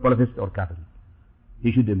polytheists or Kafirs.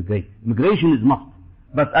 He should immigrate. Immigration is must.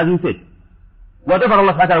 But as we said, whatever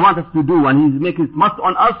Allah subhanahu wa ta'ala wants us to do and He's making it must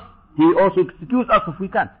on us, He also excuse us if we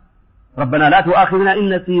can't. ربنا لا تؤاخذنا إن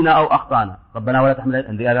نسينا أو أخطأنا. ربنا ولا تحمل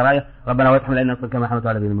in the other ayah ربنا ولا تحمل علينا إصرا كما حملته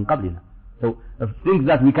على الذين من قبلنا. So if things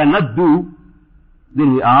that we cannot do,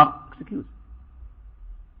 then we are excused.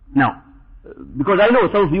 Now, because I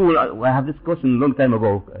know some of you will, I have this question a long time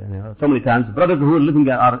ago, so many times, brothers who are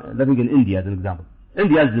living in India as an example.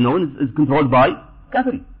 India, as you know, is controlled by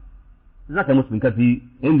Kafiri. It's not a Muslim country,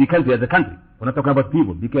 in the country as a country. We're not talking about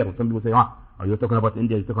people. Be careful. Some people say, are you talking about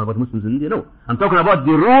India? You're talking about Muslims in India? No. I'm talking about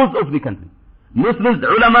the rules of the country. Muslims, the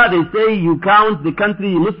ulama, they say you count the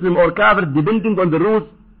country Muslim or Kafir depending on the rules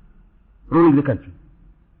ruling the country.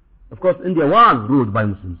 Of course, India was ruled by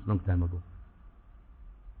Muslims long time ago.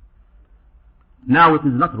 Now it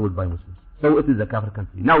is not ruled by Muslims. So it is a Kafir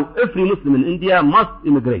country. Now every Muslim in India must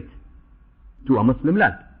immigrate to a Muslim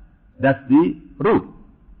land. That's the rule.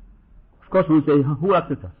 Of course we will say, who will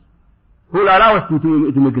accept us? Who will allow us to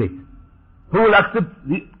immigrate? Who will accept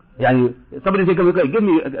somebody say, give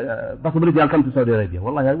me a possibility I'll come to Saudi Arabia.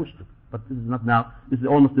 Wallahi, I wish to. But this is not now. This is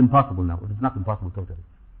almost impossible now. It's not impossible totally.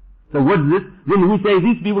 So what's this? Then we say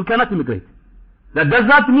these people cannot immigrate. That does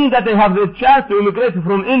not mean that they have the chance to immigrate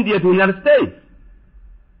from India to the United States.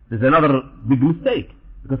 There's another big mistake.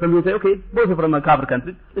 Because some people say, okay, both are from a Kafir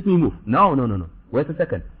country, let me move. No. Wait a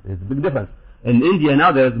second. There's a big difference. In India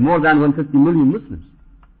now there's more than 150 million Muslims.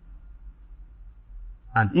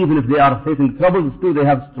 And even if they are facing troubles, still they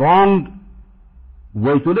have strong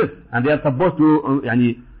way to live. And they are supposed to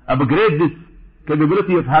upgrade this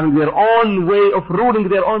capability of having their own way of ruling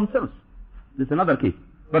their own selves. This is another case.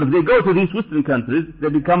 But if they go to these Western countries, they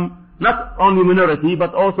become not only minority,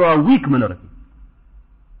 but also a weak minority.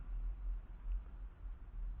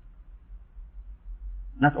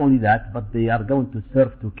 Not only that, but they are going to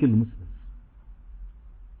serve to kill Muslims.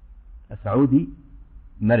 A Saudi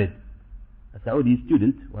married. A Saudi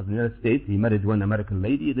student was in the United States. He married one American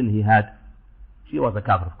lady. Then she was a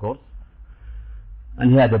Kafir, of course.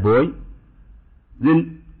 And he had a boy.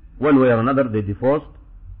 Then, one way or another, they divorced.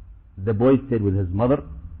 The boy stayed with his mother.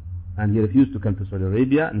 And he refused to come to Saudi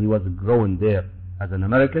Arabia. And he was grown there as an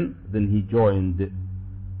American. Then he joined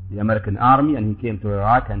the American army. And he came to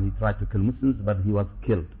Iraq and he tried to kill Muslims. But he was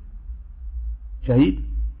killed. Shaheed?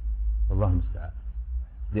 Allah musta'an.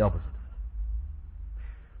 The opposite.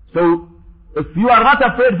 So, if you are not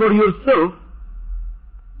afraid for yourself,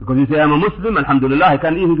 because you say, I'm a Muslim, alhamdulillah, I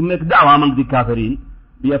can even make da'wah among the kafirin,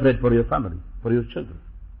 be afraid for your family, for your children.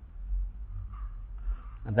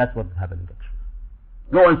 And that's what's happening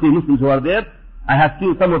actually. Go and see Muslims who are there. I have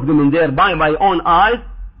seen some of them in there by my own eyes.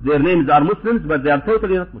 Their names are Muslims, but they are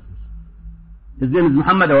totally not Muslims. His name is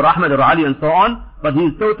Muhammad or Ahmad or Ali and so on, but he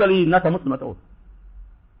is totally not a Muslim at all.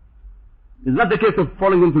 It's not the case of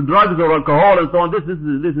falling into drugs or alcohol and so on.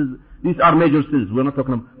 These are major sins. We're not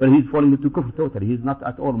talking about, but he's falling into kufr totally. He's not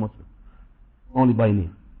at all Muslim. Only by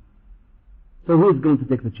name. So who is going to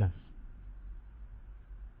take the chance?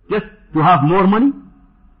 Just to have more money?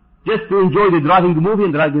 Just to enjoy the driving the movie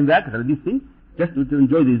and driving back? These things? Just to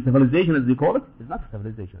enjoy the civilization as they call it? It's not a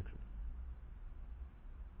civilization actually.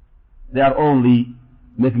 They are only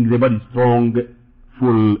making the body strong,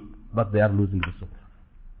 full, but they are losing the soul.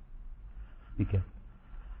 Be careful.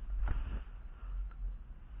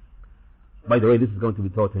 By the way, this is going to be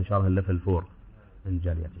taught inshallah in level 4.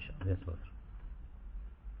 الجاريات إن شاء الله. Yes, brother.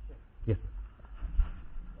 Yes.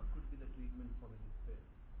 What could be the treatment for the despair?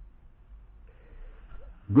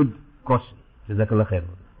 Good question. Jazakallah khair.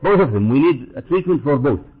 Both of them. We need a treatment for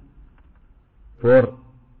both. For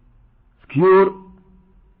cure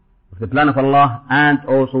of the plan of Allah and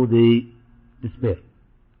also the despair.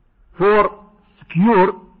 For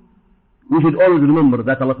cure, we should always remember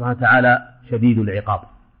that Allah subhanahu wa ta'ala shadidul iqab.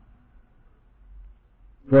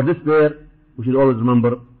 For despair, we should always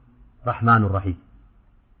remember Rahmanur Rahim.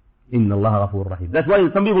 Inna Allah Ghafur Rahim. That's why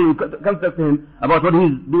some people will come to him about what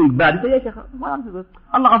he's doing bad. He say, Ya Shaykh,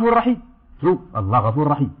 Allah Ghafur Rahim. True, Allah Ghafur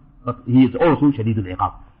Rahim. But he is also shadidul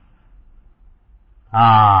iqab.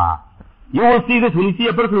 You will see this when you see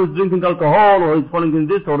a person who is drinking alcohol or is falling in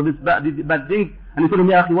this or this bad thing, and you tell him,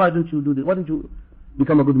 Ya Akhi, why don't you do this? Why don't you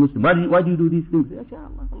become a good Muslim? Why do you do these things? Ya Shaykh,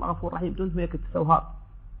 Allah Ghafur Rahim. Don't make it so hard.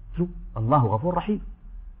 True, Allah Ghafur Rahim.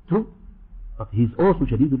 True, but he is also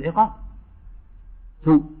shadidul iqab.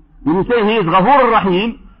 So when you say he is Ghafur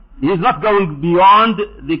Rahim, he is not going beyond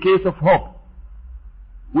the case of hope.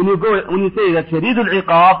 When you say that shadidul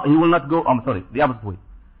iqab, he will not go, the opposite way.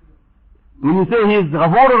 When you say he is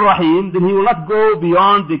Ghafur Rahim, then he will not go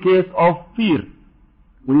beyond the case of fear.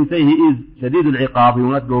 When you say he is shadidul iqab, he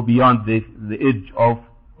will not go beyond the edge of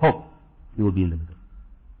hope. He will be in the middle.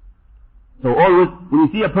 So always, when you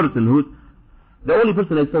see a person who, the only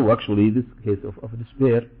person I saw actually, this case of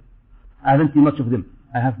despair, I haven't seen much of them.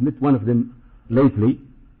 I have met one of them lately,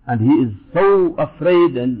 and he is so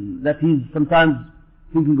afraid and that he's sometimes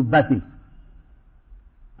thinking of bad things.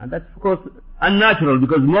 And that's of course unnatural,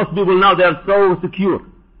 because most people now they are so secure.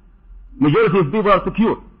 Majority of people are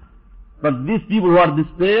secure. But these people who are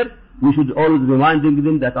despair, we should always reminding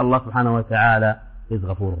them that Allah subhanahu wa ta'ala is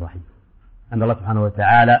Ghafur Rahim. And Allah subhanahu wa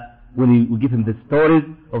ta'ala, when we give him the stories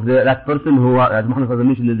of that person who, as Muhammad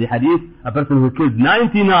mentioned in the hadith, a person who killed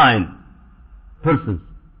 99 persons,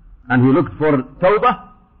 and he looked for tawbah,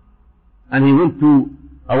 and he went to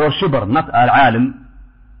a worshipper, not al-alim,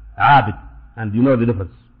 abid, and you know the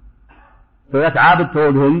difference. So that abid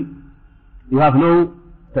told him, you have no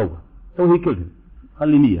tawbah. So he killed him.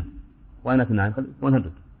 خلي 100. Why not 9?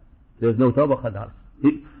 100. There is no tawbah, خلاص.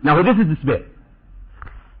 Now this is despair.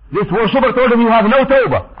 This worshipper told him, you have no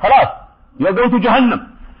tawbah. خلاص. You are going to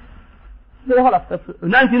Jahannam. So خلاص.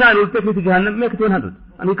 99 will take me to Jahannam, make it 100.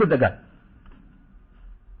 And he killed the guy.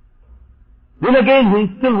 Then again, he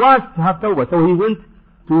still wants to have tawbah. So he went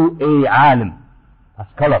to a alim, a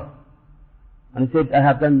scholar. And he said,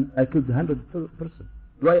 I killed 100 person.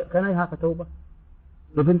 Can I have a tawbah?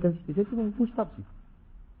 Repentance? He said, who stops you?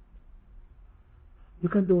 You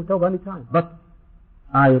can do tawbah any time. But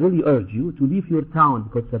I really urge you to leave your town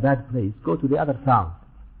because it's a bad place. Go to the other town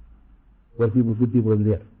where good people in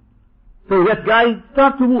there. So that guy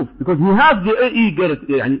started to move because he has the eagerness.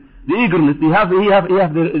 He have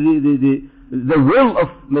the will of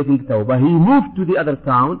making tawbah. He moved to the other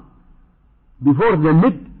town before the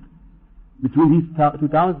between these two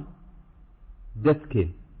towns, death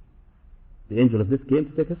came. The angel of death came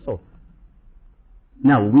to take his soul.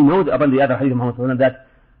 Now, we know upon the other hadith of Muhammad that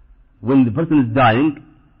when the person is dying,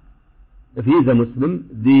 if he is a Muslim,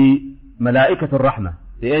 the Mala'ikat al-Rahmah,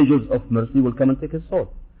 the angels of mercy will come and take his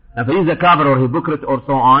soul. And if he is a kafir or hypocrite or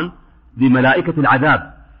so on, the Mala'ikat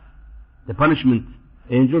al-Adab, the punishment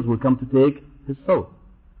angels will come to take his soul.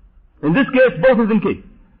 In this case, both of them came.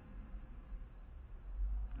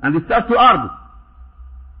 And they start to argue.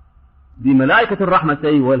 The Mala'ikat al-Rahmah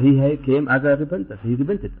say, well, he came as a repentant. He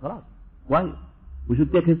repented. Why? We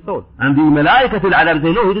should take his soul. And the Mala'ikat al-Adab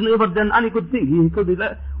say, no, he didn't ever done any good thing. He killed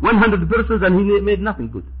 100 persons and he made nothing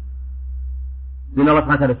good. Then Allah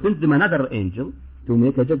subhanahu wa ta'ala sent them another angel to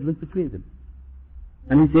make a judgment between them.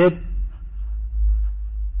 And he said,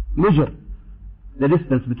 measure the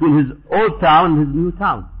distance between his old town and his new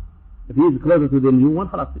town. If he is closer to the new one,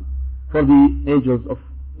 for the angels of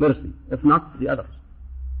mercy. If not, the others.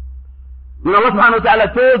 Then Allah subhanahu wa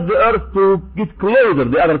ta'ala told the earth to get closer,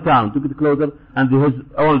 the other town to get closer, and his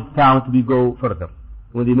old town to go further.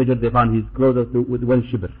 When they measured, they found he's closer to with one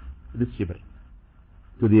shibr, this shibr,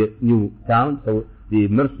 to the new town. So the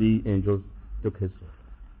mercy angels took his soul.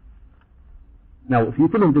 Now, if you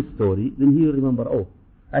tell him this story, then he'll remember, oh,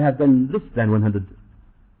 I have done less than 100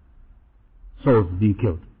 souls being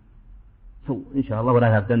killed. So, inshallah, what I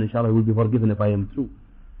have done, inshallah, will be forgiven if I am true.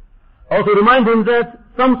 Also remind him that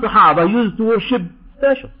some Sahaba used to worship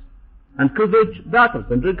statues and kill their daughters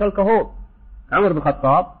and drink alcohol. Umar ibn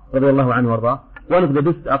Khattab, radiallahu anhu arda, one of the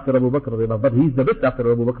best after Abu Bakr radiallahu anhu, but he's the best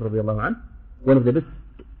after Abu Bakr radiallahu anhu, one of the best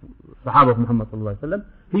Sahaba of Muhammad sallallahu alayhi wa sallam,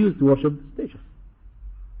 he used to worship statues.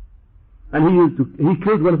 And he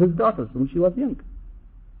killed one of his daughters when she was young.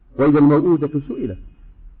 وإذا الموءودة سئلت.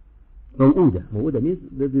 Maw'uda means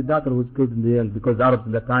the daughter who was killed in the young, because the Arabs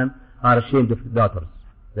in that time are ashamed of daughters.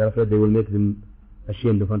 They are afraid they will make them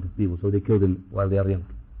ashamed in front of people, so they kill them while they are young.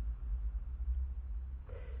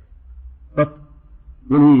 But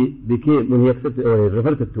when he accepted or he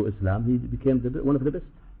reverted to Islam, he became one of the best.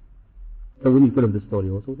 So when you tell him the story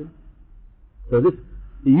also then. So this,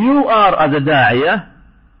 you are as a da'iyah,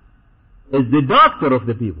 is the doctor of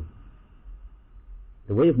the people.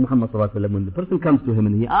 The way of Muhammad sallallahu alaihi wasallam, when the person comes to him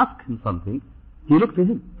and he asks him something, he looks to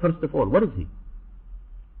him, first of all, what is he?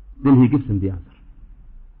 Then he gives him the answer.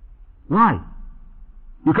 Why?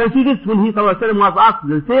 You can see this when he sallallahu alaihi wasallam was asked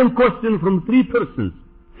the same question from 3 persons.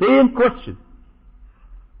 Same question.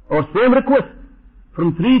 Or same request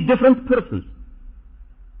from 3 different persons.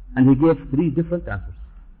 And he gave 3 different answers.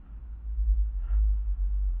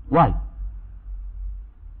 Why?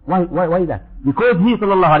 Why that? Because he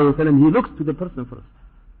sallallahu alayhi wa sallam, he looks to the person first.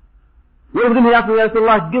 One of them he asked me, Ya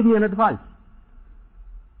Rasulullah, give me an advice.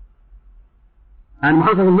 And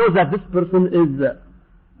Muhammad knows that this person is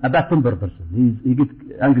a bad temper person. He gets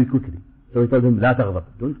angry quickly. So he told him, لا تغضب.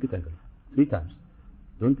 Don't get angry. 3 times.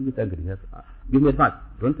 Don't get angry. Give me advice.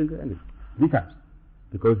 Don't get angry. 3 times.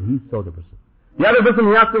 Because he saw the person. The other person,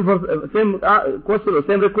 he asked him for same question or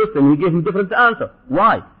same request, and he gave him different answer.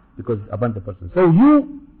 Why? Because about the person. So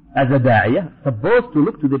you, as a da'iyah, supposed to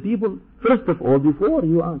look to the people first of all before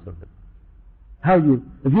you answer them.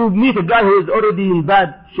 If you meet a guy who is already in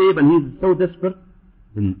bad shape and he's so desperate,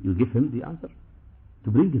 then you give him the answer to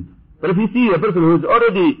bring him. But if you see a person who is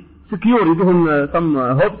already secure, you give him some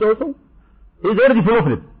hopes also, he's already full of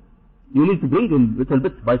it. You need to bring him a little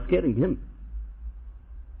bit by scaring him.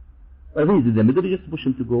 But if he's in the middle, you just push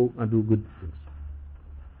him to go and do good things.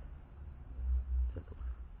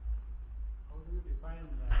 How do you define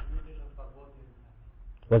the limitation for both in Islam?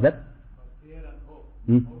 What's that? For fear and hope.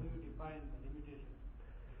 Hmm? How do you define the limitation?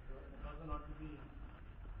 It doesn't have to be.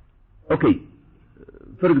 Okay,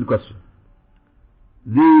 very good question.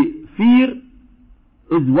 The fear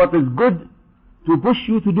is what is good to push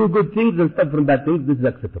you to do good things and stop from bad things. This is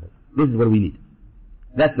acceptable. This is what we need.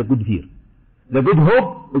 That's the good fear. The good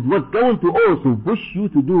hope is what's going to also push you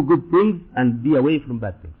to do good things and be away from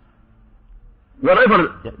bad things.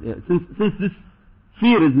 Wherever, since this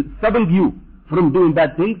fear is stopping you from doing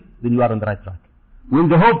bad things, then you are on the right track. When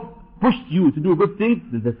the hope pushes you to do good things,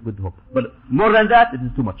 then that's good hope. But more than that, it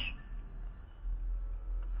is too much.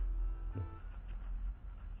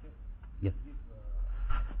 Yes.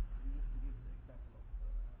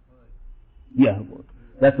 Yeah,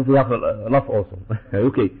 that's what we have love also.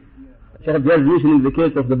 Okay. Shaykh Abdul Aziz mentioning the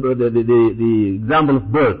case of the example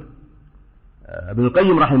of bird. Ibn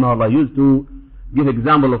al-Qayyim rahimahullah used to give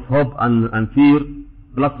example of hope and fear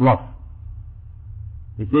plus love.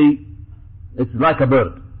 He say it's like a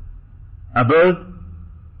bird. A bird,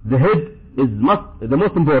 the head is the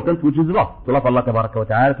most important, which is love. To love Allah tabaraka wa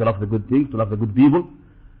ta'ala, to love the good things, to love the good people.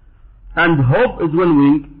 And hope is one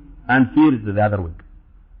wing and fear is the other wing.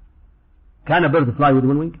 Can a bird fly with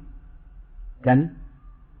one wing? Can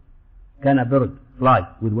a bird fly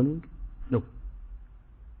with one wing? No.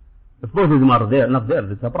 If both of them are there, not there,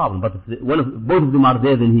 that's a problem. But if both of them are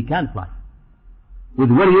there, then he can fly.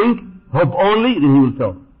 With one wing, hope only, then he will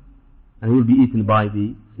fall. And he will be eaten by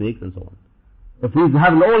the snakes and so on. If he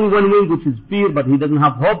has only one wing, which is fear, but he doesn't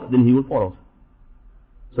have hope, then he will fall also.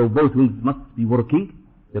 So both wings must be working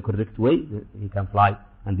the correct way. He can fly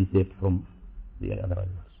and be saved from the other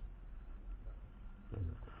animals.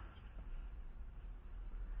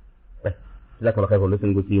 جزاكم الله خير for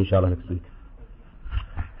listening. We'll see you inshallah next week.